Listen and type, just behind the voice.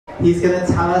He's going to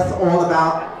tell us all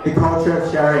about the culture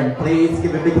of sharing. Please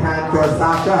give a big hand for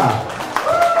Sasha.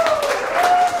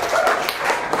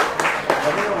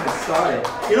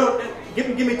 You know,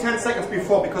 give me 10 seconds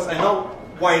before, because I know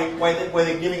why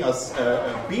they're giving us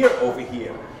a beer over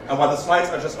here, and why the slides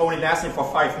are just only lasting for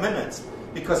 5 minutes.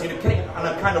 Because you're getting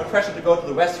under kind of pressure to go to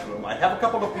the restroom. I have a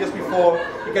couple of beers before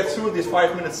you get through these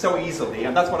 5 minutes so easily,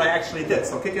 and that's what I actually did,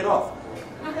 so kick it off.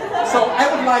 So I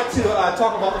would like to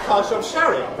talk about the culture of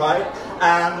sharing, right?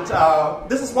 And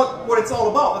this is what it's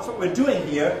all about. That's what we're doing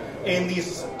here in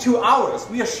these 2 hours.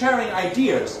 We are sharing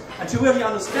ideas. And to really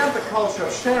understand the culture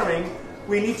of sharing,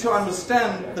 we need to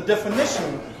understand the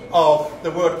definition of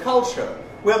the word culture,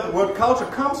 where the word culture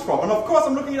comes from. And of course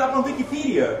I'm looking it up on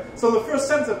Wikipedia. So the first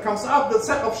sentence that comes up, the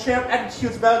set of shared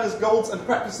attitudes, values, goals and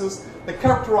practices that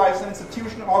characterize an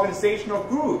institution, organization or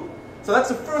group. So that's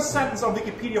the first sentence on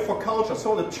Wikipedia for culture.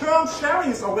 So the term sharing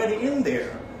is already in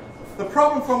there. The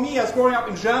problem for me as growing up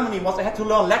in Germany was I had to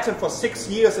learn Latin for 6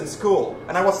 years in school.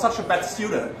 And I was such a bad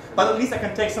student. But at least I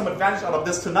can take some advantage out of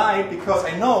this tonight, because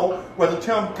I know where the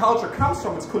term culture comes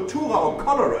from. It's cultura or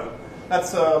cholera.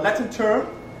 That's a Latin term.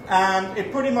 And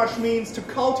it pretty much means to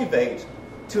cultivate,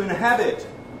 to inhabit,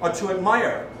 or to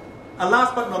admire. And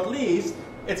last but not least,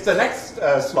 it's the next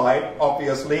slide,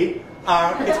 obviously.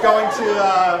 It's going to,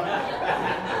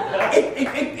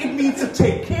 it means to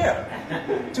take care.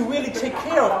 To really take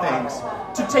care of things.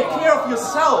 To take care of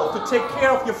yourself, to take care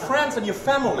of your friends and your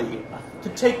family. To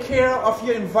take care of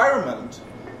your environment.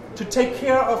 To take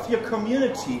care of your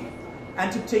community.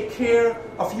 And to take care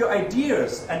of your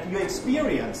ideas and your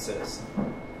experiences.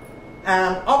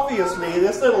 And obviously,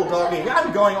 this little doggy,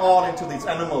 I'm going all into these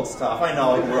animal stuff. I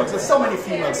know it works. There's so many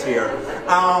females here.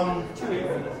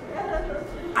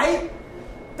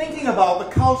 Thinking about the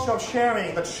culture of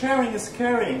sharing, that sharing is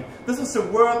caring. This is a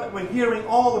word that we're hearing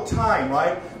all the time,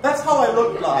 right? That's how I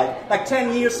looked like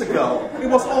 10 years ago. It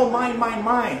was all mine, mine,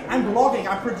 mine. I'm blogging,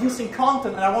 I'm producing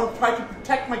content, and I want to try to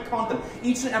protect my content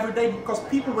each and every day because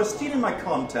people were stealing my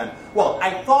content. Well,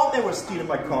 I thought they were stealing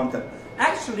my content.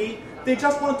 Actually, they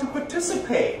just wanted to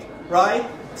participate, right?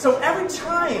 So every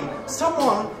time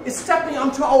someone is stepping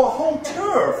onto our home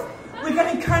turf, we're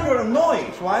getting kind of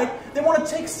annoyed, right? They want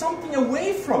to take something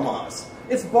away from us.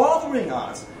 It's bothering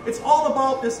us. It's all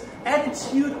about this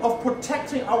attitude of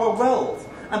protecting our wealth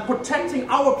and protecting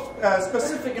our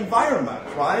specific environment,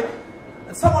 right?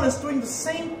 And someone is doing the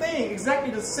same thing, exactly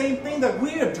the same thing that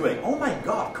we are doing. Oh my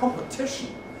God,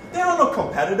 competition. There are no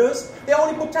competitors. They're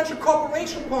only potential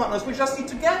cooperation partners. We just need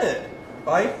to get it,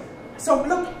 right? So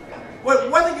look,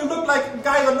 whether you look like a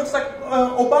guy that looks like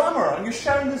Obama and you're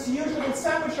sharing this huge little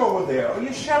sandwich over there, or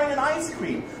you're sharing an ice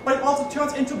cream, but it also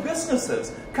turns into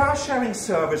businesses. Car sharing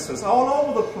services all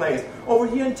over the place. Over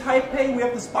here in Taipei, we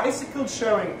have this bicycle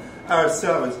sharing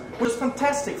service, which is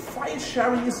fantastic. File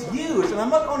sharing is huge. And I'm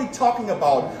not only talking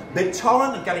about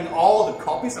BitTorrent and getting all the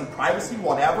copies and privacy,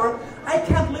 whatever. I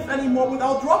can't live anymore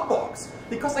without Dropbox,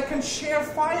 because I can share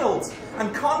files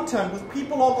and content with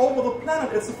people all over the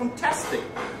planet. It's a fantastic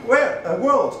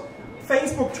world.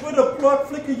 Facebook, Twitter, Blog,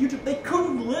 Flickr, YouTube, they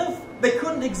couldn't live, they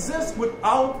couldn't exist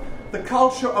without the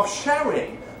culture of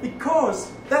sharing,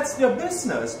 because that's their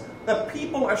business, that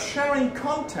people are sharing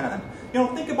content. You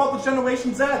know, think about the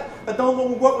Generation Z that don't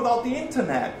want to work without the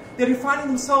internet. They're defining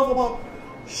themselves about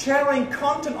sharing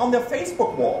content on their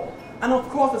Facebook wall. And of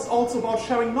course, it's also about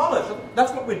sharing knowledge.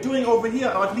 That's what we're doing over here,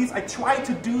 or at least I try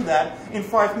to do that in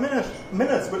 5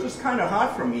 minutes, which is kind of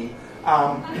hard for me.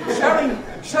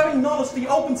 Sharing knowledge, the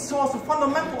open source, the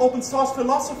fundamental open source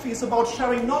philosophy is about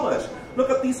sharing knowledge. Look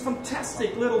at these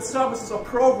fantastic little services or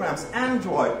programs,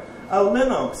 Android,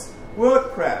 Linux,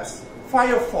 WordPress,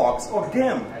 Firefox, or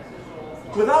GIMP.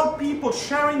 Without people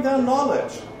sharing their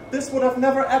knowledge, this would have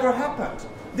never ever happened.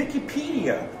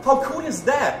 Wikipedia, how cool is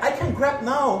that? I can grab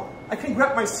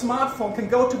my smartphone, can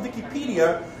go to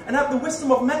Wikipedia, and have the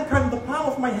wisdom of mankind in the palm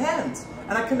of my hand.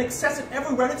 And I can access it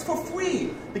everywhere, and it's for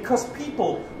free, because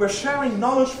people were sharing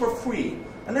knowledge for free.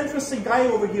 An interesting guy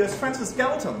over here is Francis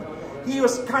Galton. He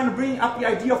was kind of bringing up the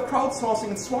idea of crowdsourcing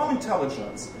and swarm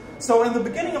intelligence. So in the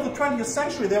beginning of the 20th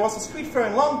century, there was a street fair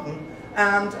in London,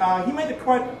 and he made a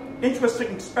quite interesting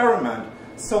experiment.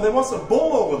 So there was a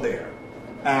bull over there.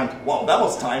 And, well, that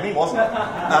was timing, wasn't it?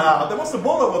 There was a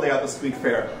bull over there at the street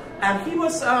fair. And he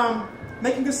was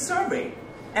making this survey,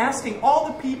 asking all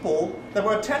the people that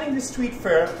were attending the street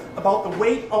fair about the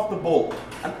weight of the bull.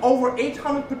 And over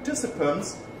 800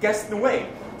 participants guessed the weight.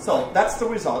 So that's the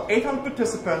result. 800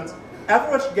 participants,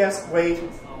 average guess weight,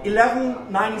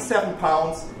 1197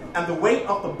 pounds, and the weight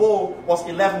of the bull was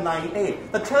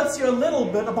 1198. That tells you a little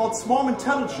bit about swarm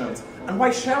intelligence and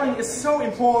why sharing is so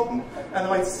important, and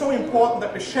why it's so important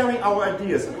that we're sharing our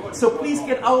ideas. So please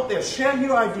get out there, share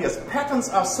your ideas. Patents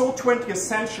are so 20th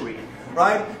century,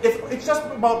 right? If it's just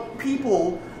about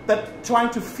people that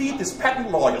trying to feed these patent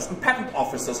lawyers and patent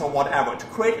officers or whatever to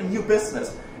create a new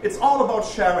business. It's all about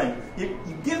sharing. You're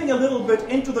giving a little bit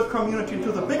into the community,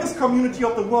 into the biggest community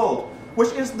of the world,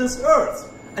 which is this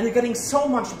earth, and you're getting so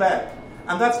much back.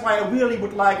 And that's why I really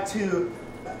would like you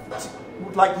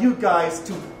guys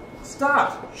to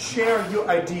start share your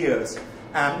ideas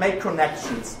and make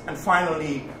connections, and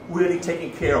finally really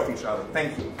taking care of each other.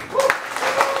 Thank you.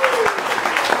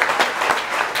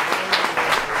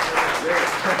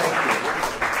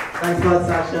 Thanks a lot,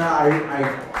 Sasha. I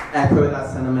echo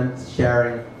that sentiment,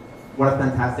 sharing. What a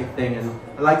fantastic thing. And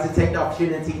I'd like to take the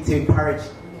opportunity to encourage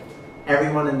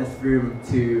everyone in this room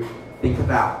to think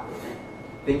about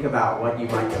what you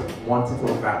might want to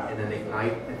talk about in an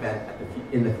Ignite event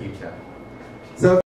in the future. So